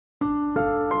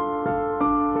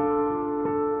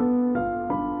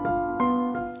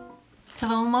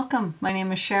welcome. My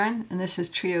name is Sharon and this is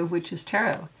Trio.of.Witches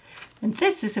Tarot. And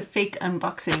this is a fake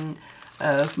unboxing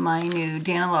of my new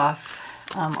Daniloff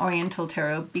Oriental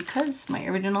Tarot because my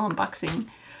original unboxing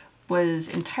was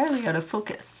entirely out of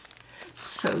focus.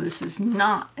 So this is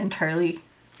not entirely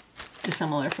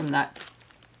dissimilar from that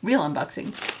real unboxing.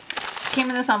 It came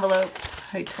in this envelope.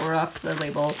 I tore off the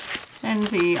label and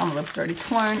the envelope's already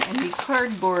torn, and the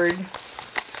cardboard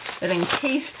that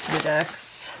encased the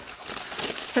decks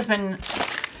has been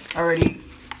already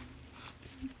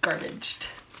garbaged.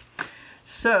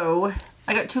 So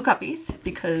I got 2 copies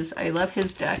because I love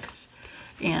his decks,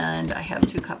 and I have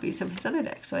 2 copies of his other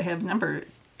decks. So I have number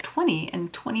 20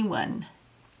 and 21.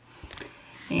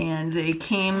 And they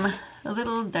came a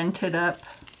little dented up.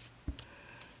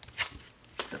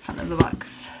 It's the front of the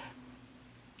box.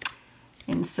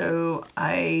 And so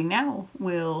I now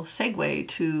will segue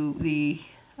to the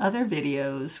other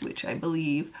videos, which I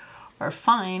believe are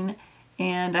fine,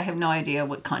 and I have no idea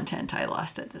what content I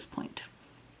lost at this point.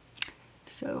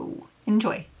 So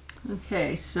enjoy.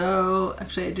 Okay, so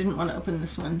actually I didn't want to open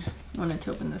this one. I wanted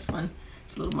to open this one.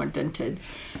 It's a little more dented.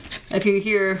 If you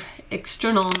hear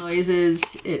external noises,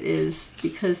 it is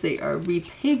because they are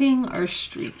repaving our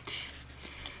street.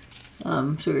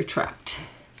 So we're trapped.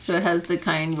 So it has the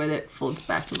kind where it folds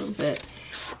back a little bit,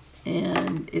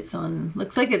 and it's on,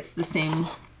 looks like it's the same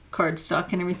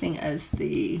cardstock and everything as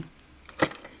the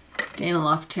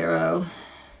Daniloff Tarot.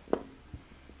 There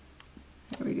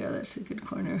we go, that's a good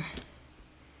corner.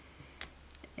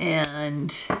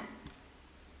 And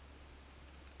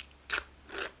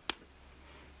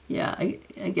yeah, I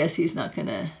guess he's not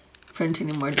gonna print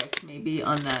any more decks maybe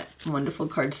on that wonderful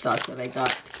cardstock that I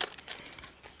got.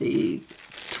 The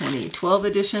 2012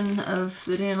 edition of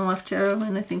the Daniloff Tarot,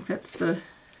 and I think that's the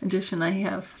edition I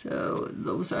have. So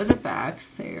those are the backs.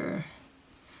 They're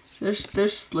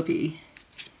slippy,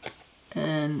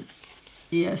 and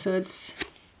yeah, so it's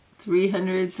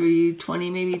 300, 320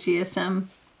 maybe GSM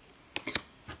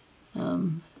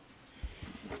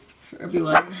for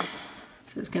everyone.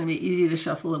 So it's going to be easy to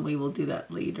shuffle, and we will do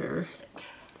that later.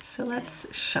 So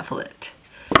let's shuffle it.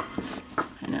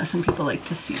 I know some people like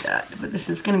to see that, but this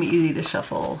is going to be easy to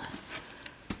shuffle.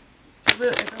 It's a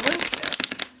little bit.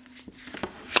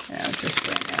 Yeah, just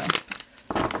right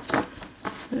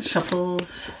now. It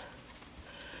shuffles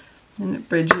and it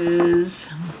bridges.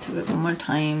 I'll do it one more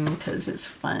time because it's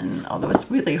fun, although it's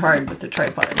really hard with the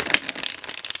tripod.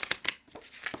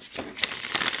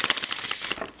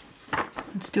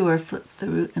 Let's do our flip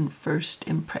through and first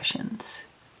impressions.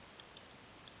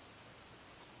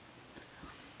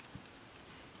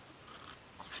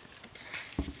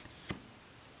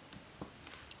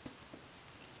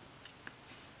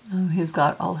 He's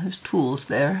got all his tools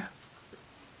there.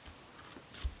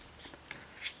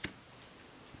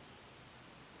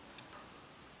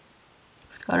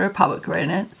 He's got our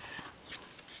pomegranates.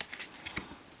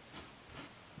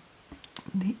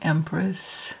 The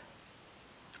Empress.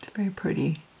 It's very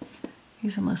pretty.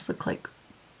 These almost look like,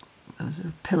 those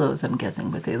are pillows I'm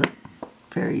guessing, but they look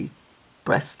very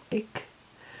breast-like.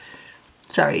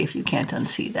 Sorry if you can't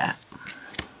unsee that.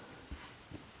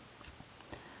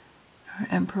 Our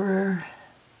Emperor,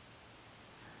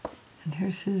 and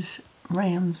here's his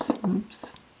rams.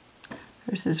 Oops,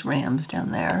 there's his rams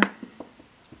down there.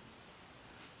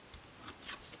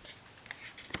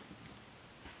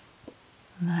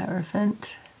 And the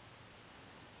Hierophant.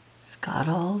 It's got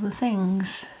all the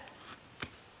things.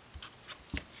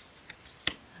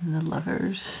 And the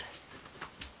Lovers.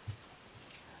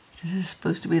 Is this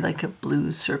supposed to be like a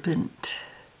blue serpent?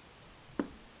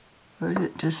 Or is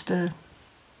it just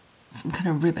some kind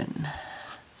of ribbon?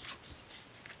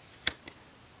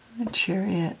 The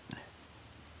Chariot.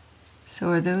 So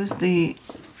are those the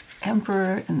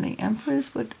Emperor and the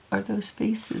Empress? What are those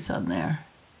faces on there?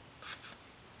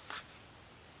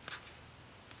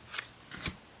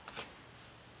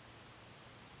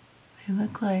 They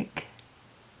look like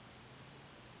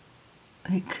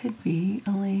they could be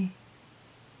only,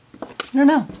 I don't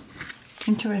know.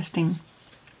 Interesting.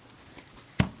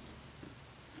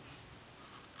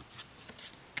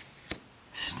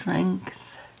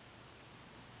 Strength.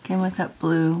 Again with that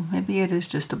blue. Maybe it is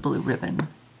just a blue ribbon.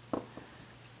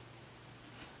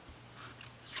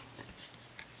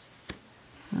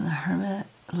 And the Hermit.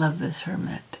 Love this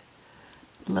Hermit.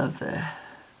 Love the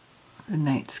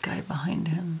night sky behind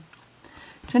him.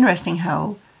 It's interesting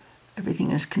how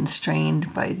everything is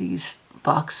constrained by these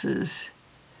boxes,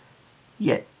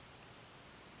 yet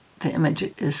the image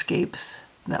escapes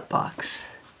that box.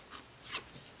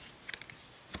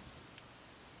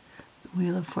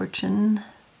 Wheel of Fortune.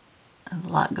 A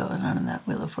lot going on in that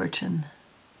Wheel of Fortune.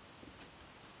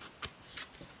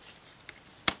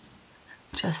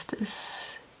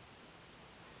 Justice.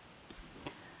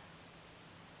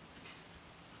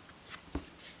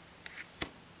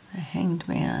 The Hanged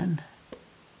Man.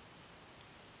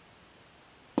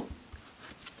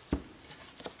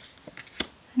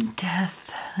 And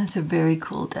Death. That's a very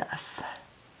cool death.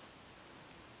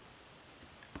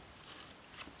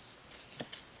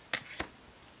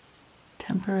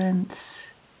 Temperance.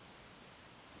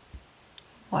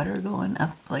 Water going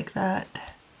up like that.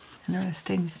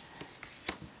 Interesting.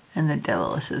 And the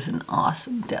Devil. This is an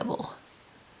awesome devil.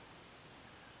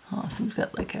 Awesome. He's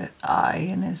got like an eye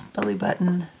in his belly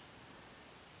button.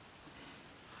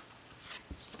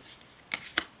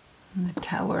 And the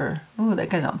Tower. Ooh, that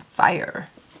guy's on fire.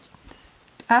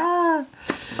 Ah!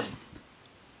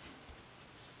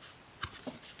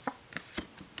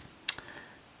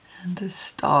 And the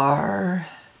Star.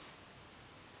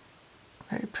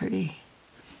 Very pretty.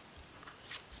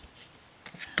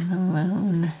 And the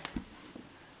Moon.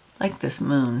 Like this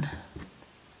moon.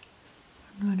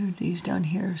 What are these down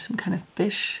here? Some kind of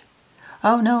fish?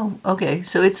 Oh no, okay,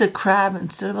 so it's a crab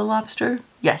instead of a lobster?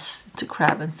 Yes, it's a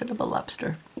crab instead of a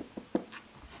lobster.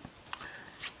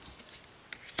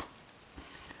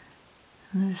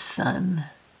 And the Sun.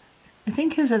 I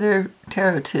think his other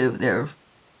tarot too, they're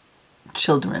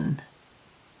children.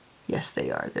 Yes, they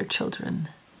are, they're children.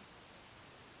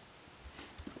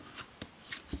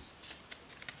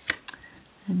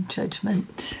 And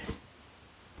Judgment.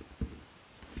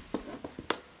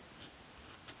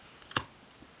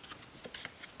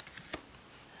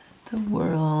 The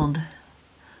World.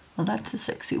 Well, that's a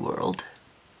sexy world.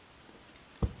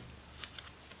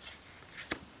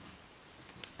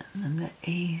 And then the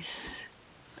Ace.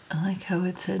 I like how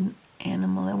it's an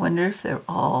animal. I wonder if they're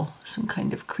all some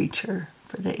kind of creature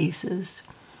for the aces.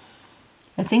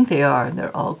 I think they are.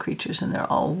 They're all creatures and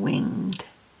they're all winged.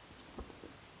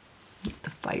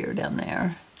 The Fire down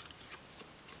there.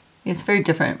 It's very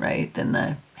different, right, than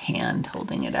the hand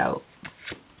holding it out.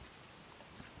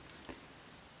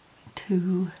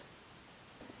 2,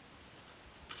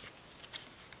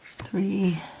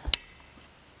 3,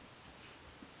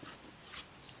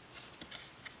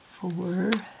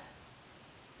 4.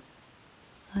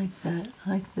 I like that. I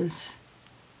like this.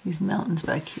 These mountains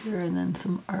back here and then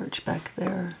some arch back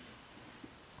there.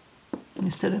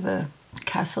 Instead of a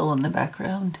castle in the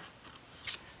background.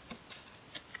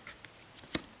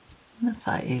 And the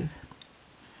 5. You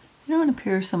don't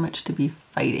appear so much to be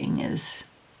fighting as,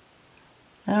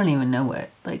 I don't even know what,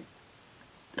 like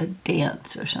a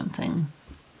dance or something.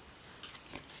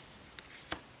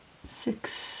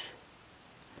 6.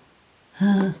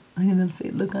 Look at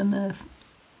the look on the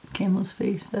camel's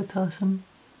face. That's awesome.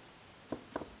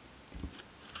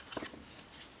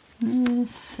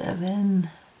 7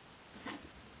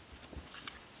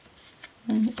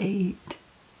 and 8.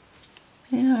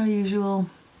 Yeah, our usual.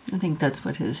 I think that's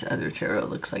what his other tarot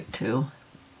looks like too.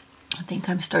 I think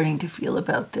I'm starting to feel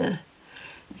about the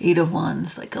 8 of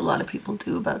Wands like a lot of people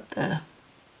do about the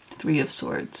 3 of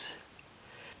Swords.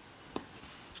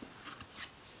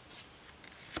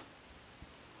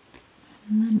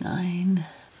 And the 9.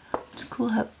 It's cool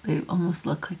how they almost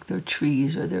look like they're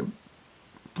trees, or they're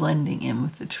blending in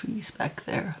with the trees back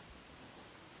there.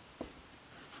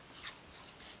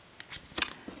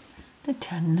 The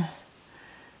 10.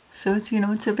 So it's,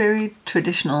 it's a very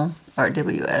traditional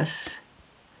RWS.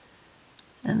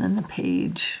 And then the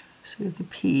page, so we have the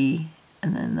P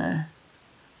and then the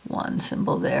wand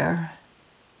symbol there.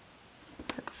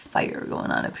 That fire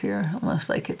going on up here, almost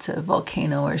like it's a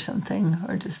volcano or something,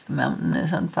 or just the mountain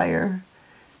is on fire.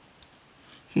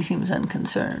 He seems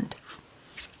unconcerned.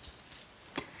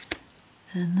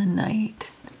 And the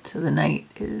Knight, so the Knight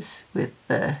is with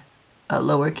the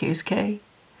lowercase k.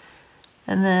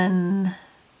 And then,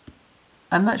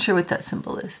 I'm not sure what that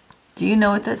symbol is. Do you know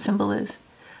what that symbol is?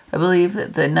 I believe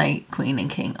that the Knight, Queen, and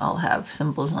King all have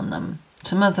symbols on them.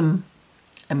 Some of them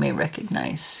I may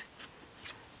recognize,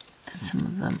 and some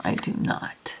of them I do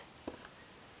not.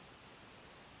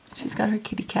 She's got her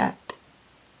kitty cat.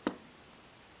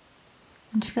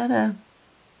 And she's got a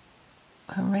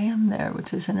ram there,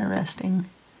 which is interesting.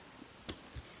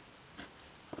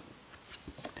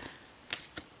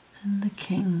 And the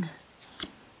King.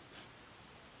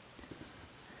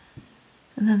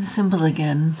 And then the symbol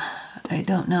again. I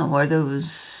don't know. Are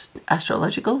those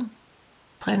astrological?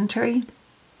 Planetary?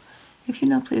 If you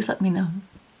know, please let me know.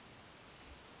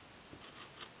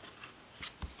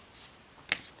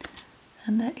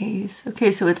 And the Ace.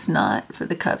 Okay, so it's not, for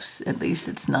the cups at least,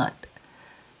 it's not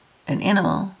an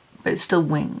animal, but it's still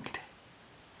winged.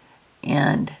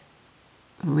 And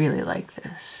I really like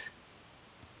this.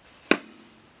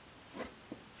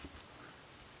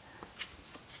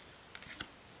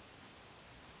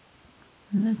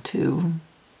 And the 2,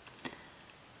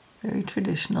 very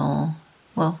traditional.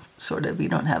 Well, sort of. You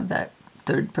don't have that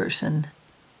third person.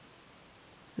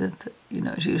 You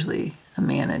know, it's usually a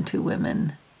man and 2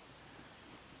 women.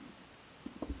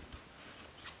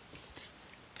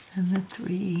 And the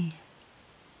 3,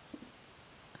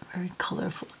 very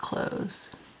colorful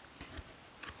clothes.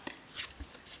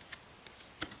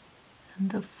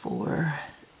 And the 4,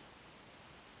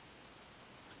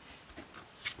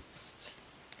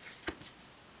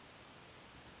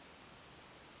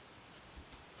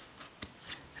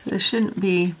 so this shouldn't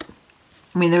be,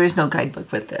 I mean, there is no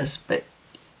guidebook with this, but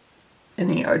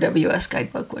any RWS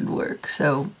guidebook would work.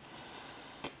 So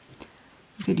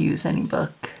you could use any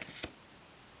book.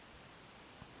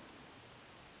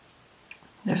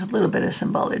 There's a little bit of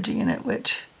symbology in it,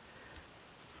 which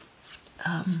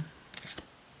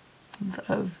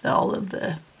of all of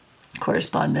the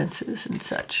correspondences and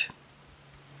such.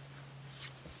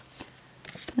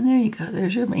 And there you go.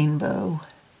 There's your rainbow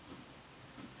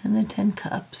and the 10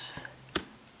 cups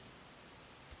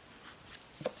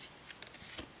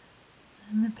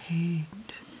and the page.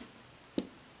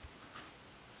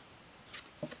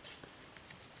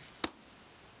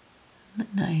 And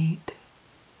the night.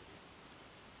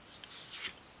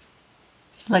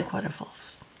 Like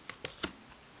waterfalls.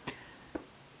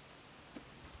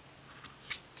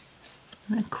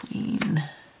 And the queen.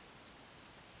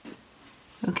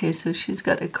 Okay, so she's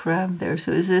got a crab there.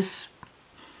 So is this...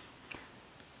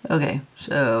 Okay,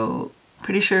 so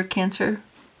pretty sure Cancer?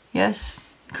 Yes?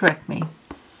 Correct me.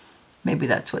 Maybe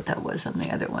that's what that was on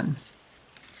the other one.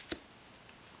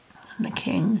 And the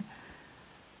king.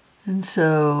 And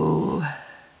so...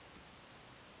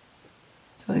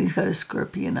 Oh, he's got a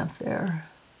scorpion up there.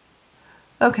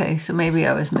 Okay, so maybe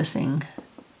I was missing...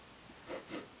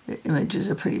 The images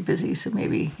are pretty busy, so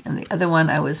maybe... And the other one,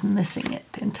 I was missing it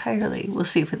entirely. We'll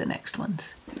see for the next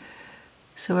ones.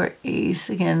 So our ace,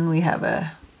 again, we have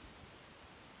a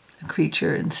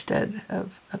creature instead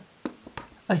of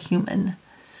a human.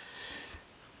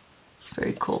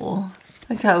 Very cool.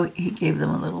 Look how he gave them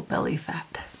a little belly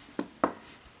fat.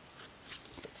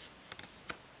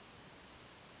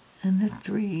 And the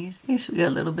 3s. Okay, so we got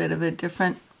a little bit of a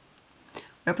different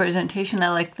representation. I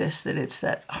like this, that it's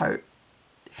that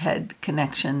heart-head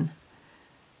connection.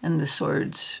 And the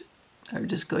swords are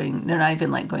just going, they're not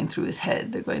even like going through his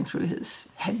head, they're going through his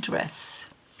headdress.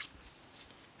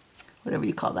 Whatever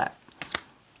you call that.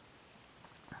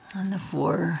 And the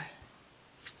 4.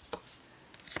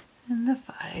 And the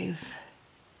 5.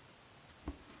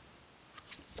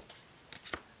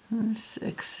 And the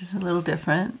 6 is a little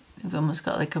different. We've almost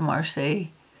got like a Marseille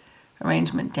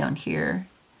arrangement down here.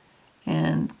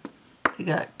 And they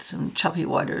got some choppy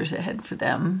waters ahead for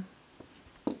them.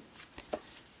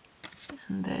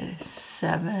 And the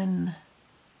 7.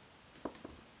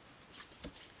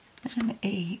 And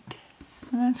 8.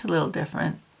 And that's a little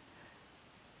different.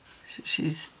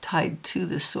 She's tied to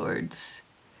the swords.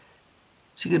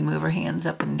 She could move her hands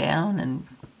up and down and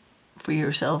free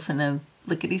herself in a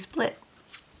lickety-split.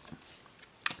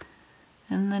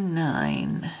 And the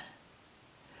 9.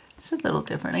 It's a little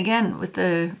different. Again, with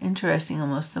the interesting,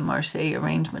 almost the Marseille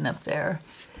arrangement up there.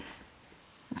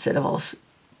 Instead of all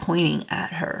pointing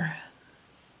at her.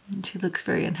 And she looks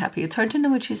very unhappy. It's hard to know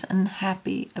what she's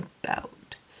unhappy about.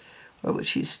 Or what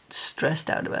she's stressed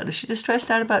out about. Is she just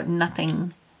stressed out about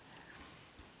nothing?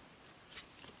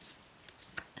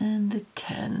 And the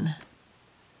 10.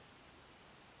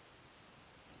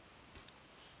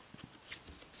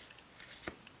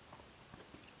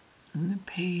 And the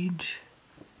page.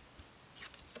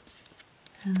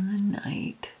 And the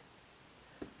night.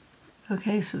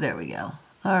 Okay, so there we go.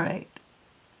 All right.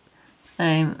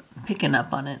 I'm picking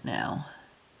up on it now.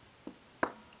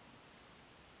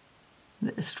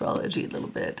 The astrology a little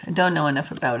bit. I don't know enough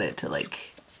about it to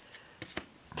like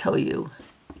tell you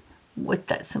what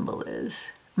that symbol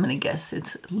is. I'm gonna guess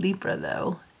it's Libra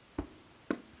though.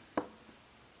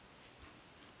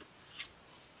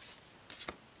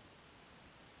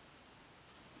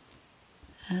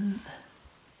 And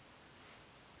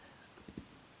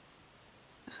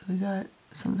so we got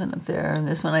something up there, and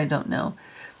this one I don't know.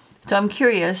 So I'm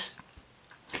curious,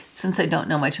 since I don't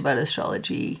know much about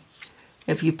astrology,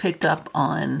 if you picked up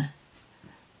on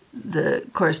the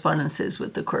correspondences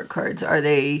with the court cards. Are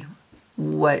they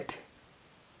what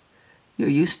you're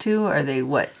used to? Are they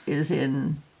what is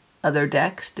in other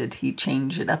decks? Did he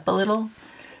change it up a little?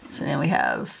 So now we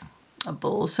have a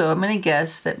bull. So I'm going to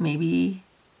guess that maybe,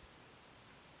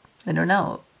 I don't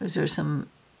know, is there some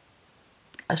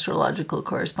astrological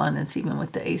correspondence even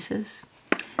with the aces?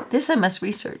 This I must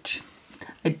research.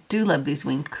 I do love these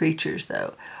winged creatures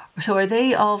though. So are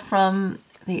they all from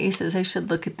the aces. I should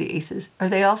look at the aces. Are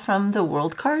they all from the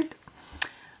world card?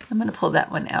 I'm going to pull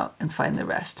that one out and find the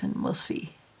rest, and we'll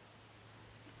see.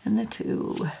 And the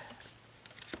 2.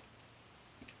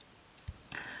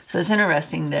 So it's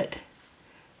interesting that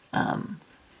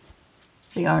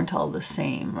they aren't all the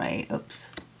same, right? Oops.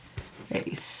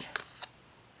 Ace.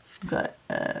 We've got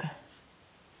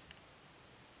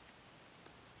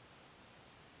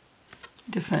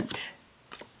different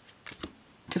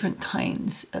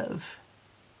kinds of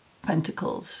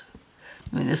pentacles.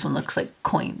 I mean, this one looks like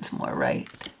coins more, right?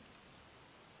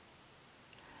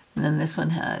 And then this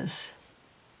one has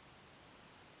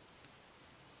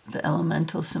the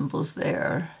elemental symbols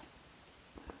there.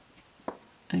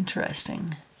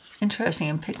 Interesting. Interesting.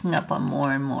 I'm picking up on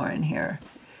more and more in here.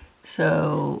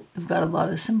 So we've got a lot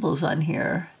of symbols on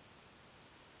here.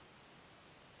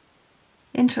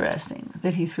 Interesting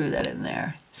that he threw that in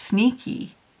there.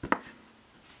 Sneaky.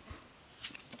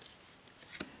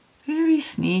 Very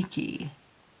sneaky.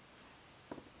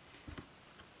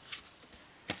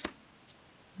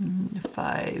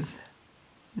 5.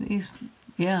 These,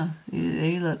 yeah,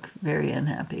 they look very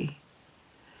unhappy.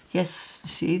 Yes,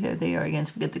 see, there they are again.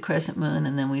 So we get the crescent moon,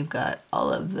 and then we've got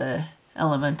all of the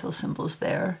elemental symbols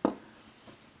there.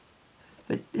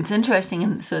 But it's interesting,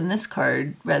 and so in this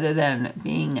card, rather than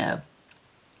being a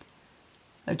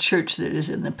church that is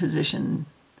in the position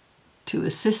to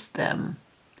assist them,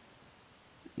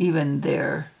 even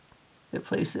their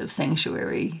place of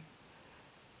sanctuary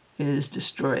is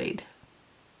destroyed.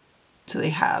 So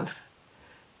they have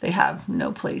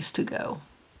no place to go.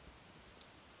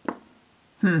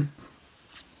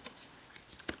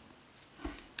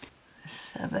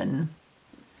 7.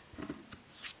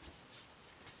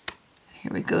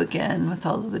 Here we go again with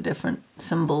all of the different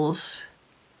symbols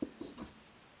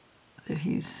that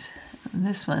he's, and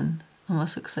this one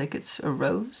almost looks like it's a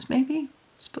rose, maybe,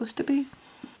 supposed to be.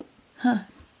 Huh.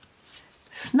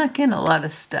 Snuck in a lot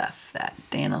of stuff, that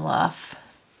Daniloff.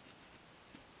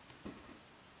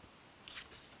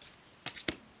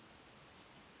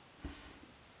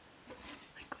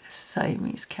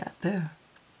 Siamese cat there.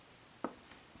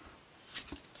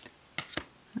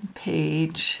 And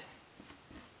page.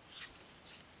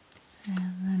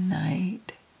 And the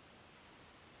knight.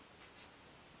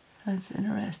 That's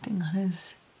interesting on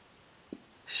his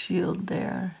shield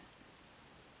there.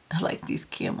 I like these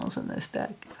camels in this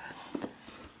deck.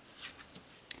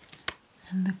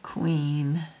 And the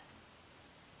queen.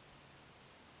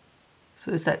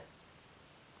 So is that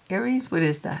Aries? What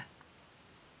is that?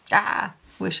 Ah!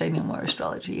 Wish I knew more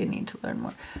astrology. I need to learn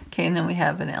more. Okay, and then we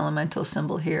have an elemental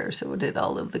symbol here. So did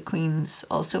all of the queens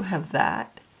also have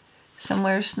that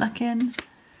somewhere snuck in?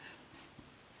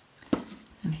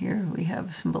 And here we have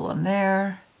a symbol on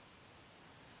there.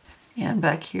 And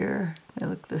back here, they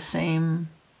look the same.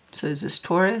 So is this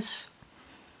Taurus?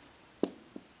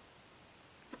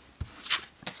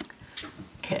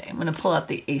 Okay, I'm going to pull out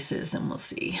the aces and we'll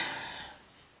see.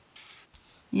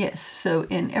 Yes, so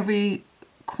in every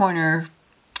corner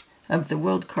of the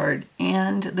world card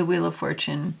and the Wheel of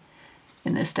Fortune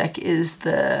in this deck is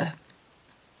the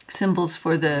symbols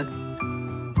for the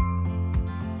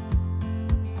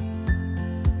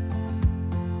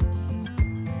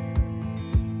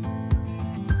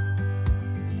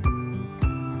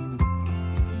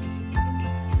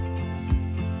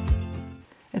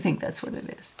I think that's what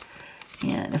it is.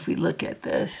 And if we look at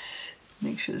this,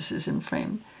 make sure this is in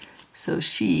frame. So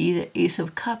she, the Ace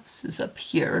of Cups, is up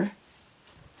here.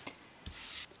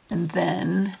 And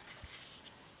then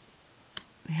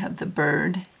we have the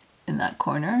bird in that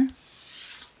corner.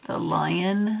 The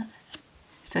lion,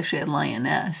 it's actually a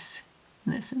lioness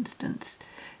in this instance,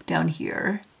 down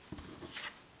here.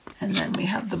 And then we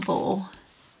have the bull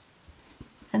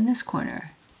in this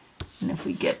corner. And if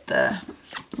we get the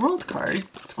world card,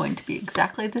 it's going to be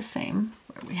exactly the same,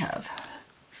 where we have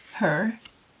her.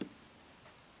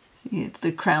 See, it's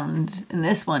the crowns. In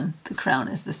this one, the crown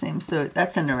is the same, so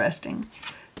that's interesting.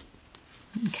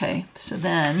 Okay, so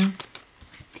then,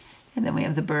 and then we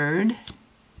have the bird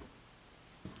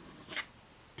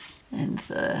and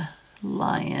the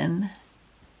lion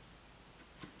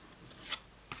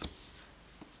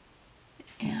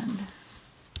and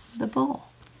the bull.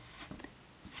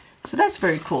 So that's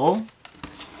very cool.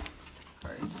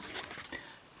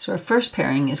 So our first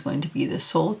pairing is going to be the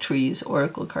Soul Trees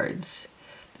Oracle cards.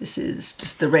 This is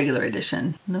just the regular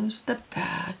edition. And those are the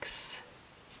backs.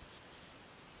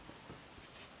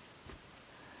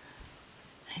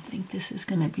 I think this is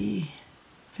going to be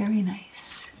very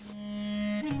nice.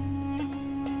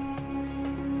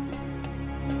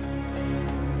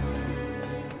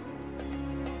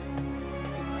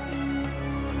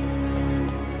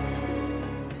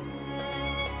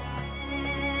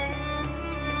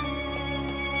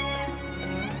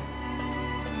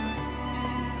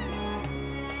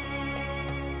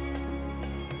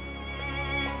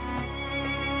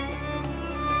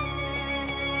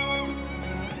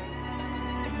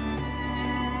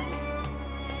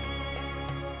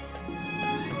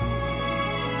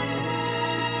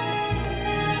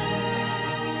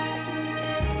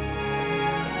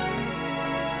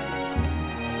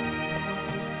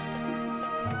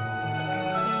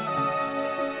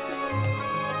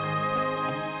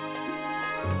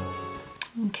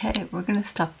 Okay, we're gonna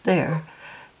stop there.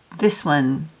 This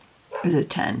one is a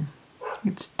 10.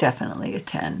 It's definitely a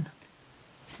 10.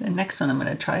 The next one I'm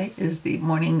gonna try is the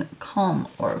Morning Calm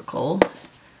Oracle.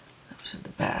 Those are the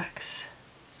backs.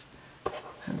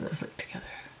 How do those look together?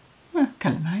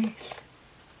 Kind of nice.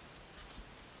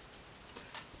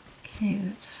 Okay,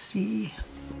 let's see.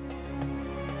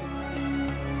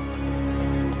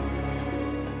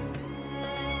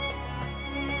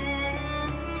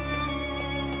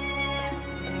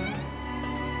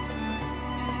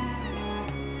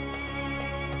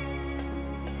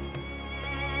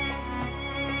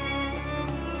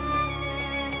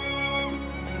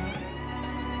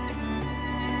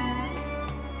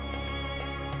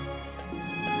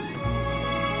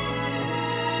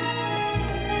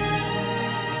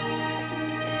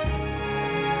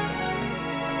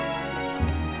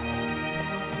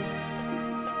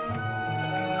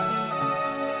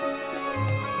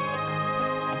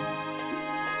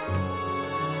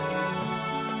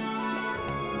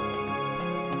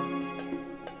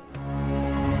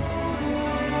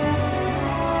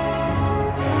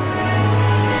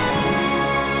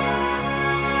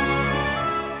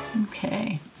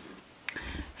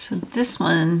 So this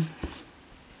one,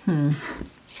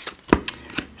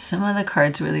 some of the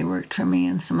cards really worked for me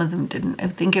and some of them didn't. I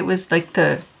think it was like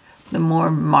the more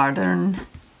modern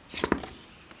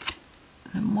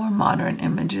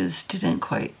images didn't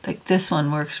quite, like this one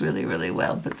works really, really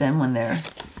well, but then when they're,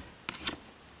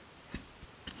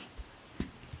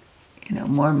 you know,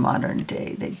 more modern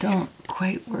day, they don't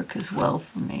quite work as well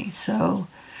for me. So,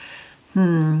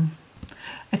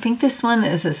 I think this one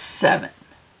is a 7.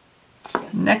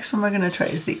 Next one we're going to try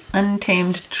is the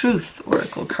Untamed Truth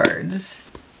Oracle cards.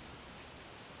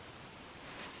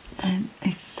 And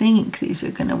I think these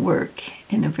are going to work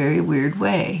in a very weird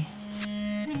way.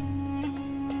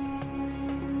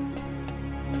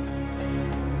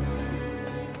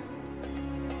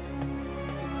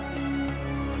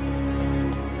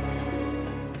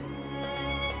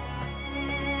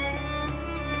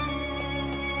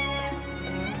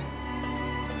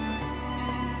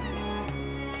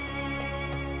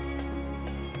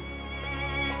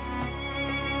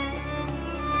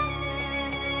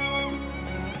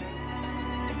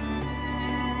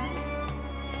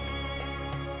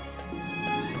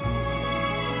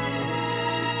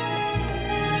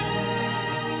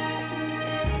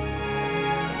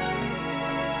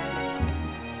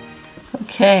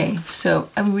 Okay, so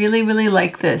I really, really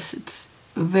like this. It's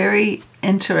a very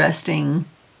interesting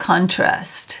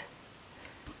contrast.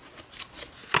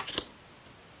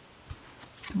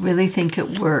 I really think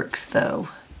it works though.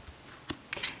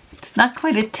 It's not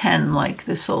quite a 10 like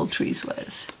the Soul Trees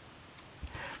was.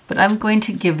 But I'm going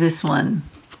to give this one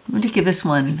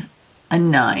a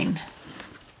 9.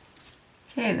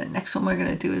 Okay, the next one we're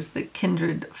going to do is the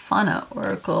Kindred Fauna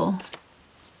Oracle.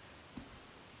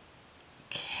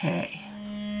 Okay.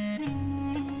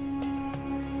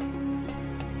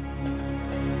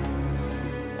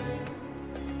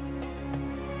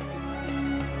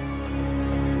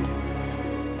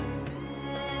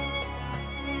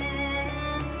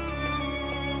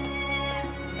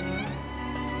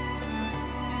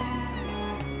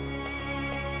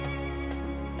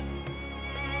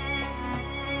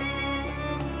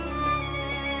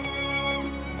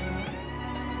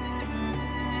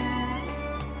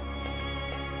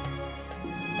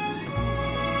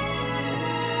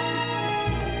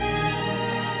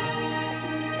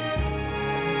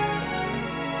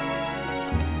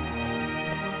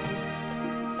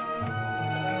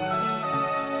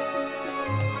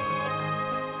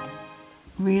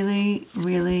 Really,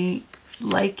 really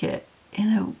like it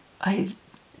in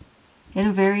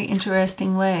a very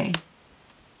interesting way.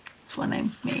 It's one I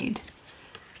made.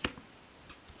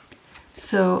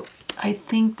 So I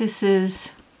think this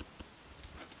is,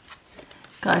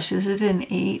 gosh, is it an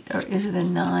 8 or is it a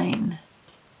 9?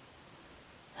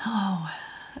 Oh,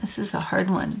 this is a hard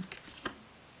one.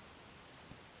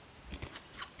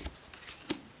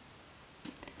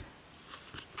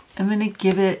 I'm going to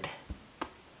give it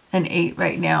an 8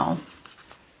 right now.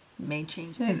 May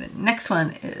change. Okay, the next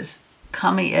one is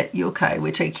Kami et Yokai,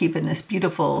 which I keep in this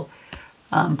beautiful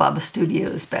Baba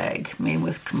Studios bag made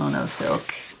with kimono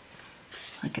silk.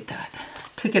 Look at that.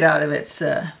 Took it out of its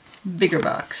bigger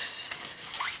box.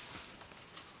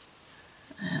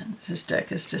 And this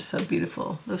deck is just so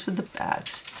beautiful. Those are the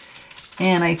backs.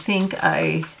 And I think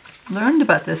I learned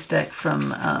about this deck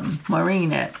from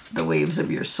Maureen at The Waves of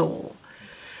Your Soul,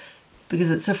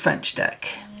 because it's a French deck.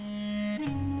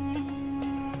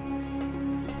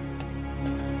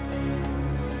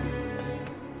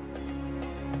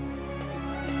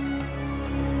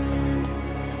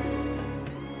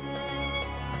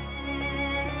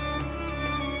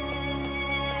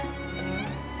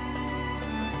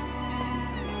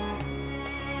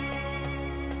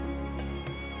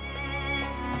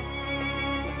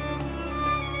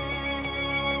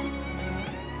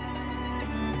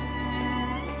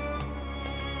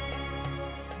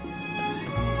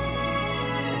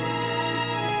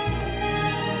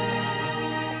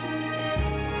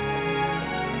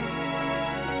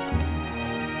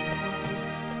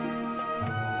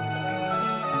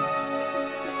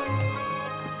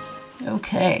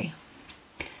 Okay,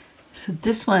 so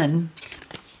this one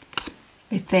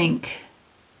I think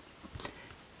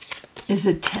is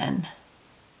a 10.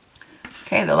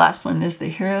 Okay, the last one is the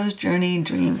Hero's Journey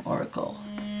Dream Oracle.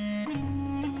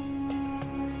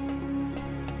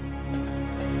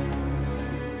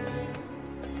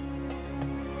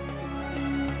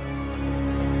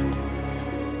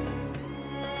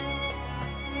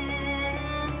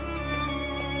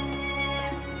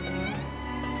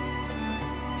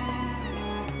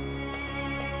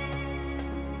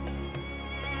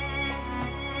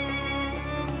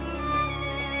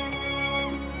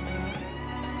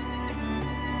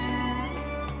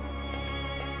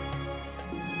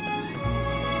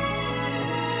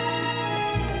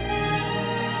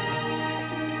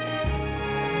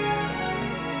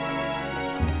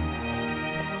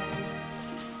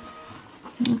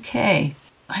 Okay,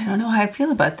 I don't know how I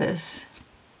feel about this.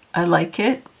 I like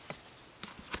it.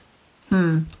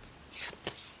 I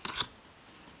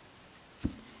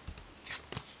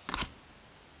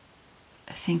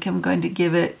think I'm going to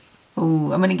give it, I'm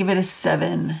going to give it a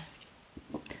 7.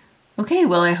 Okay,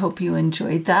 well, I hope you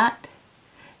enjoyed that.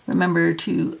 Remember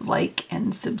to like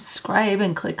and subscribe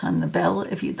and click on the bell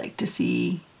if you'd like to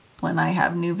see when I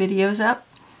have new videos up.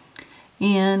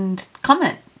 And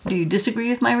comment. Do you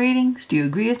disagree with my readings? Do you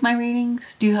agree with my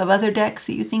readings? Do you have other decks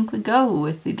that you think would go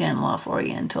with the Daniloff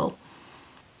Oriental?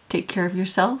 Take care of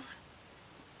yourself.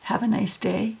 Have a nice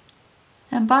day.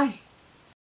 And bye.